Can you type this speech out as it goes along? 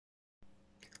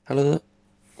Hello there,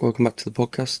 welcome back to the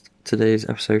podcast. Today is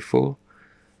episode 4. I'm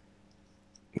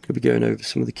going to be going over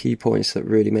some of the key points that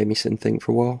really made me sit and think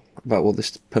for a while about what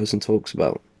this person talks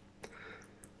about.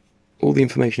 All the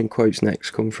information in quotes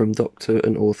next come from Dr.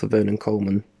 and author Vernon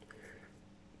Coleman.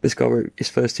 This guy wrote his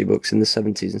first 2 books in the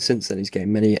 70s, and since then he's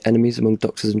gained many enemies among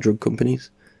doctors and drug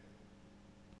companies.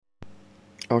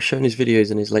 I was shown his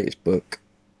videos in his latest book,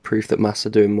 proof that masks are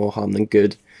doing more harm than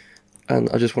good, and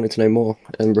I just wanted to know more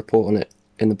and report on it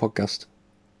in the podcast.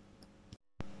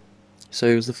 So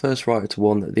he was the first writer to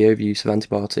warn that the overuse of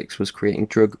antibiotics was creating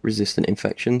drug-resistant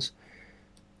infections,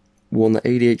 warned that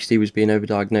ADHD was being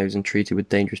overdiagnosed and treated with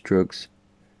dangerous drugs,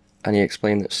 and he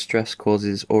explained that stress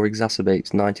causes or exacerbates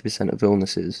 90% of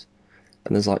illnesses,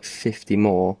 and there's like 50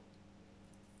 more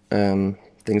things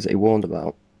that he warned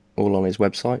about, all on his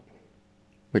website,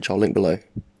 which I'll link below.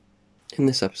 In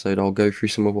this episode, I'll go through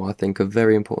some of what I think are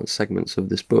very important segments of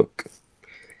this book.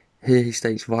 Here he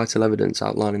states vital evidence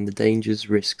outlining the dangers,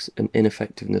 risks and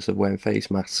ineffectiveness of wearing face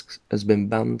masks has been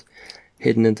banned,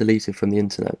 hidden and deleted from the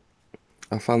internet.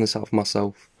 I found this out for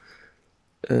myself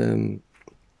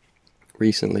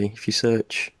recently. If you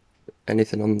search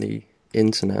anything on the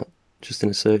internet, just in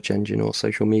a search engine or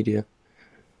social media,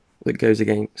 that goes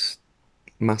against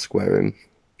mask wearing,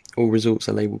 all results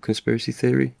are labelled conspiracy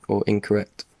theory or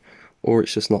incorrect, or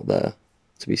it's just not there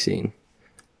to be seen.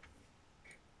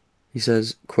 He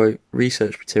says, quote,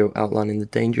 research material outlining the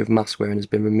danger of mask wearing has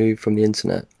been removed from the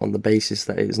internet on the basis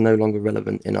that it is no longer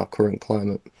relevant in our current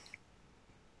climate.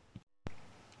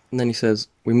 And then he says,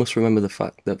 we must remember the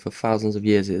fact that for thousands of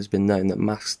years it has been known that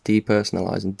masks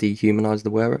depersonalise and dehumanise the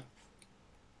wearer.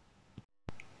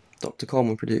 Dr.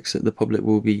 Coleman predicts that the public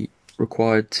will be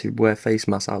required to wear face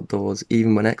masks outdoors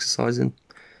even when exercising.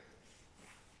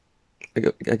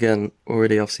 Again,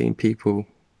 already I've seen people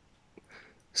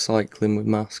cycling with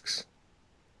masks,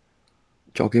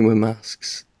 jogging with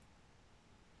masks.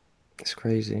 It's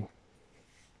crazy.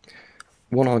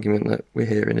 One argument that we're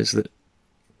hearing is that,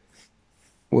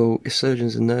 well, if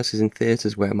surgeons and nurses in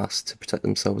theatres wear masks to protect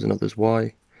themselves and others,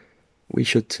 why? We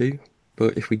should too.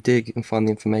 But if we dig and find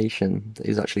the information that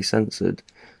is actually censored,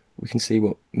 we can see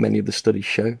what many of the studies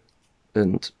show,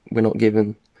 and we're not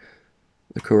given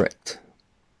the correct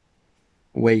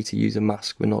way to use a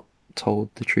mask. We're not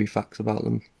told the true facts about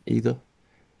them either.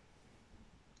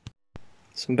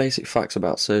 Some basic facts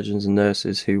about surgeons and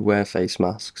nurses who wear face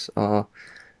masks are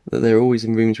that they're always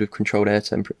in rooms with controlled air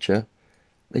temperature.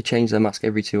 They change their mask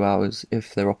every 2 hours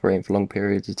if they're operating for long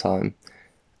periods of time,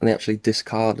 and they actually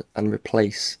discard and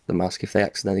replace the mask if they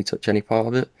accidentally touch any part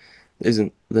of it that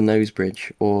isn't the nose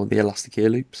bridge or the elastic ear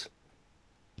loops.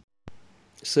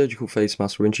 Surgical face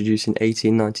masks were introduced in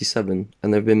 1897,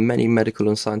 and there have been many medical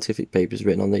and scientific papers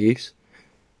written on their use.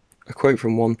 A quote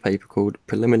from one paper called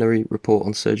Preliminary Report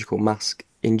on Surgical Mask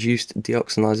Induced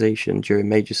Deoxygenation During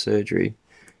Major Surgery,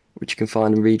 which you can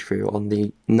find and read through on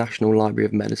the National Library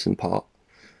of Medicine part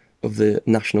of the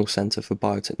National Centre for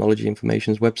Biotechnology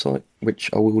Information's website, which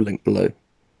I will link below.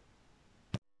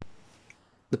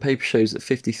 The paper shows that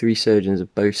 53 surgeons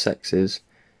of both sexes,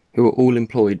 who were all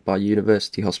employed by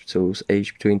university hospitals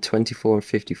aged between 24 and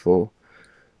 54,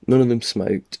 none of them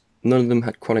smoked, none of them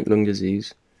had chronic lung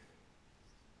disease.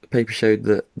 The paper showed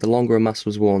that the longer a mask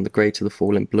was worn, the greater the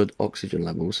fall in blood oxygen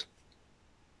levels.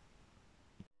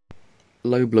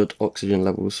 Low blood oxygen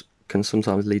levels can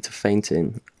sometimes lead to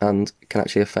fainting and can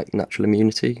actually affect natural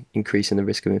immunity, increasing the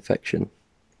risk of infection.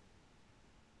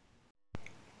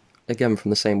 Again, from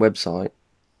the same website,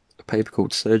 a paper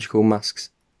called Surgical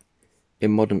Masks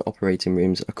in Modern Operating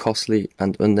Rooms, a Costly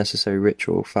and Unnecessary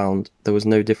Ritual, found there was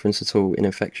no difference at all in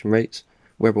infection rates,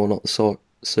 whether or not the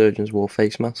surgeons wore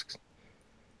face masks.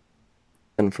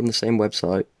 And from the same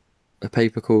website, a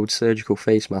paper called Surgical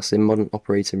Face Masks in Modern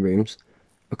Operating Rooms,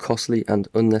 a Costly and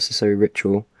Unnecessary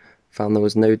Ritual, found there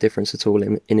was no difference at all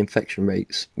in infection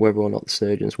rates, whether or not the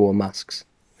surgeons wore masks.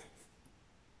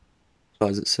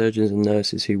 That surgeons and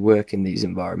nurses who work in these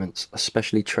environments are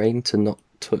specially trained to not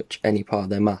touch any part of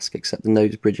their mask except the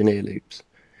nose bridge and ear loops.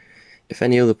 If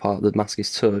any other part of the mask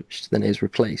is touched, then it is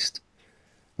replaced.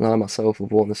 And I myself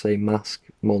have worn the same mask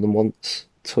more than once,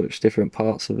 touched different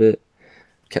parts of it,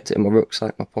 kept it in my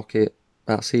rucksack, my pocket.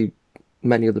 I see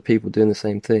many other people doing the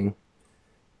same thing.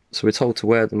 So we're told to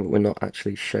wear them, but we're not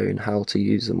actually shown how to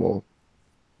use them or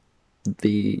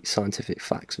the scientific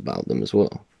facts about them as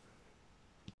well.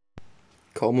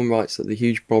 Coleman writes that the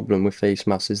huge problem with face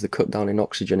masks is the cut down in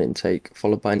oxygen intake,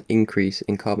 followed by an increase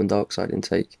in carbon dioxide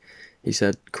intake. He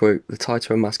said, quote, the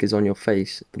tighter a mask is on your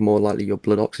face, the more likely your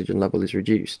blood oxygen level is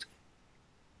reduced.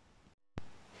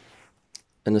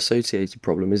 An associated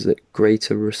problem is that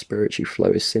greater respiratory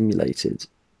flow is simulated.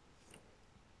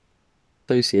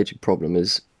 associated problem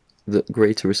is that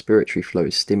greater respiratory flow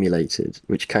is stimulated,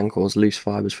 which can cause loose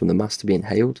fibres from the mask to be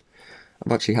inhaled.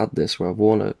 I've actually had this where I've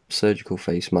worn a surgical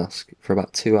face mask for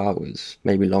about 2 hours,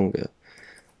 maybe longer,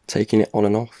 taking it on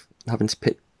and off, having to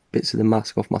pick bits of the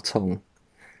mask off my tongue,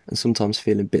 and sometimes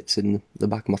feeling bits in the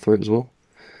back of my throat as well.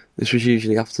 This was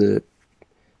usually after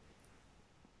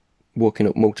walking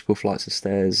up multiple flights of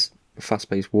stairs,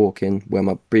 fast-paced walking, where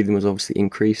my breathing was obviously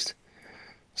increased.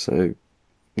 So,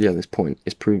 yeah, this point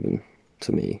is proven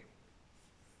to me.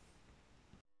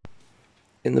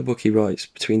 In the book he writes,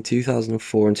 between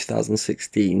 2004 and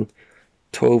 2016,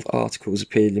 12 articles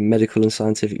appeared in medical and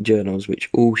scientific journals which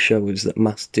all show us that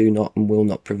masks do not and will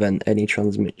not prevent any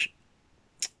transmission.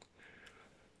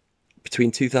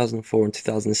 Between 2004 and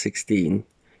 2016,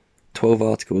 12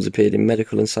 articles appeared in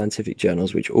medical and scientific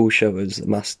journals which all show us that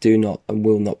masks do not and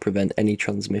will not prevent any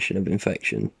transmission of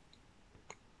infection.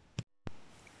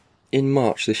 In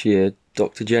March this year,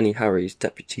 Dr. Jenny Harries,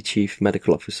 Deputy Chief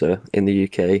Medical Officer in the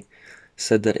UK,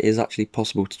 said that it is actually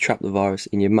possible to trap the virus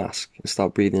in your mask and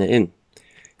start breathing it in.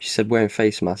 She said wearing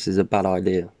face masks is a bad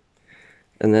idea.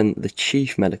 And then the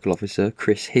Chief Medical Officer,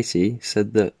 Chris Hitty,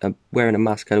 said that wearing a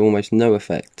mask had almost no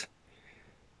effect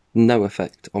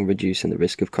on reducing the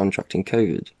risk of contracting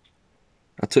COVID.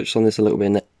 I touched on this a little bit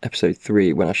in episode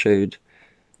 3 when I showed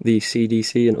the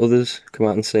CDC and others come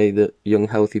out and say that young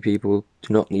healthy people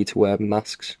do not need to wear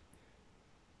masks.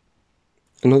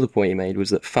 Another point he made was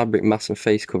that fabric masks and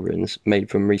face coverings made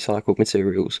from recycled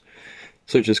materials,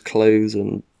 such as clothes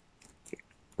and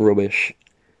rubbish,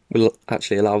 will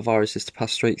actually allow viruses to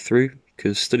pass straight through,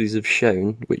 because studies have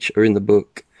shown, which are in the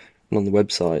book and on the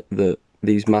website, that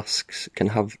these masks can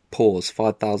have pores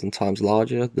 5,000 times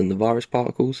larger than the virus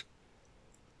particles.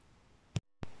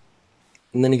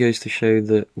 And then he goes to show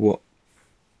that what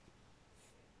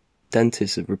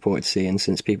dentists have reported seeing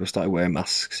since people started wearing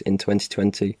masks in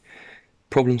 2020,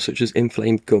 problems such as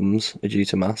inflamed gums are due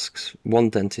to masks. One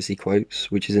dentist he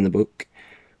quotes, which is in the book,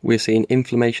 "We're seeing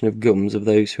inflammation of gums of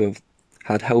those who have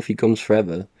had healthy gums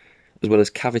forever, as well as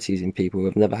cavities in people who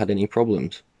have never had any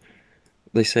problems."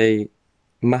 They say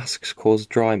masks cause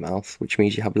dry mouth, which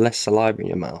means you have less saliva in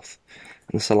your mouth,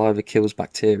 and the saliva kills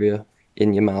bacteria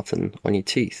in your mouth and on your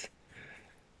teeth.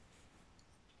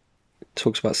 It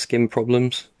talks about skin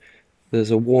problems.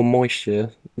 There's a warm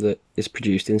moisture that is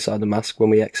produced inside the mask when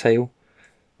we exhale.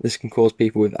 This can cause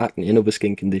people with acne and other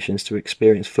skin conditions to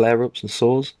experience flare-ups and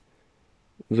sores.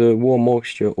 The warm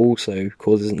moisture also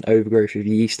causes an overgrowth of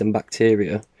yeast and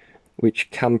bacteria, which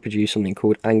can produce something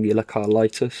called angular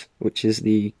cheilitis, which is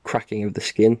the cracking of the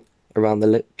skin around the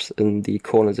lips and the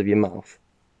corners of your mouth.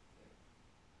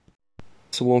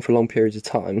 So worn for long periods of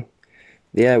time,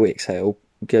 the air we exhale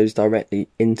goes directly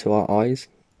into our eyes.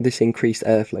 This increased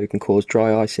airflow can cause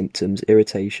dry eye symptoms,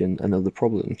 irritation, and other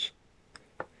problems.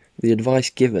 The advice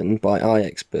given by eye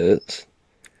experts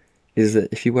is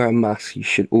that if you wear a mask, you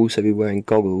should also be wearing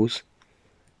goggles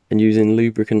and using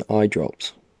lubricant eye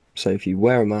drops. So if you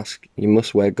wear a mask, you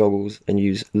must wear goggles and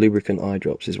use lubricant eye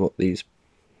drops, is what these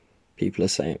people are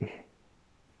saying.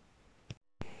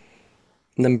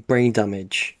 And then brain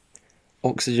damage.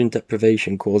 Oxygen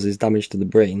deprivation causes damage to the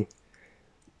brain.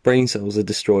 Brain cells are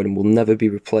destroyed and will never be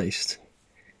replaced.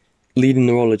 Leading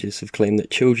neurologists have claimed that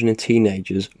children and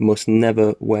teenagers must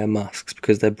never wear masks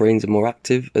because their brains are more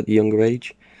active at the younger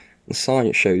age. And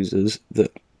science shows us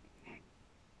that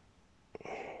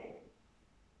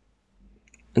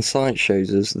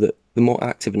the more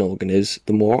active an organ is,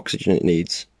 the more oxygen it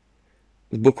needs.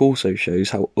 The book also shows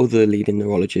how other leading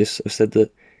neurologists have said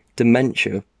that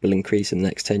dementia will increase in the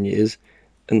next 10 years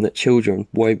and that children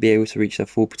won't be able to reach their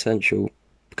full potential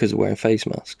because of wearing face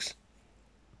masks.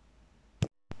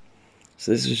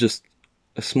 So this is just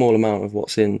a small amount of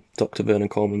what's in Dr. Vernon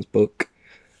Coleman's book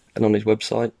and on his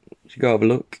website. You go have a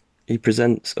look. He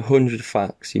presents 100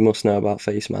 facts you must know about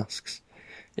face masks.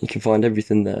 You can find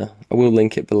everything there. I will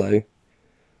link it below.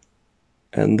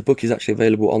 And the book is actually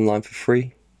available online for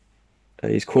free.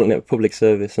 He's calling it a public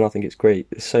service, and I think it's great.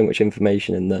 There's so much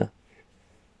information in there.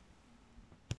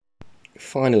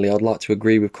 Finally, I'd like to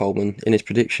agree with Coleman in his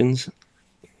predictions.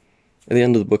 At the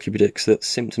end of the book, he predicts that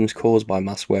symptoms caused by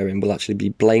mask wearing will actually be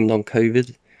blamed on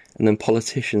COVID, and then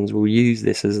politicians will use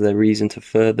this as their reason to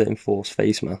further enforce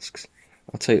face masks.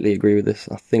 I totally agree with this.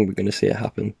 I think we're going to see it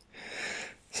happen.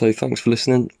 So thanks for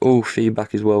listening. All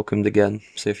feedback is welcomed again,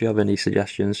 so if you have any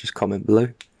suggestions, just comment below,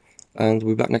 and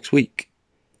we'll be back next week.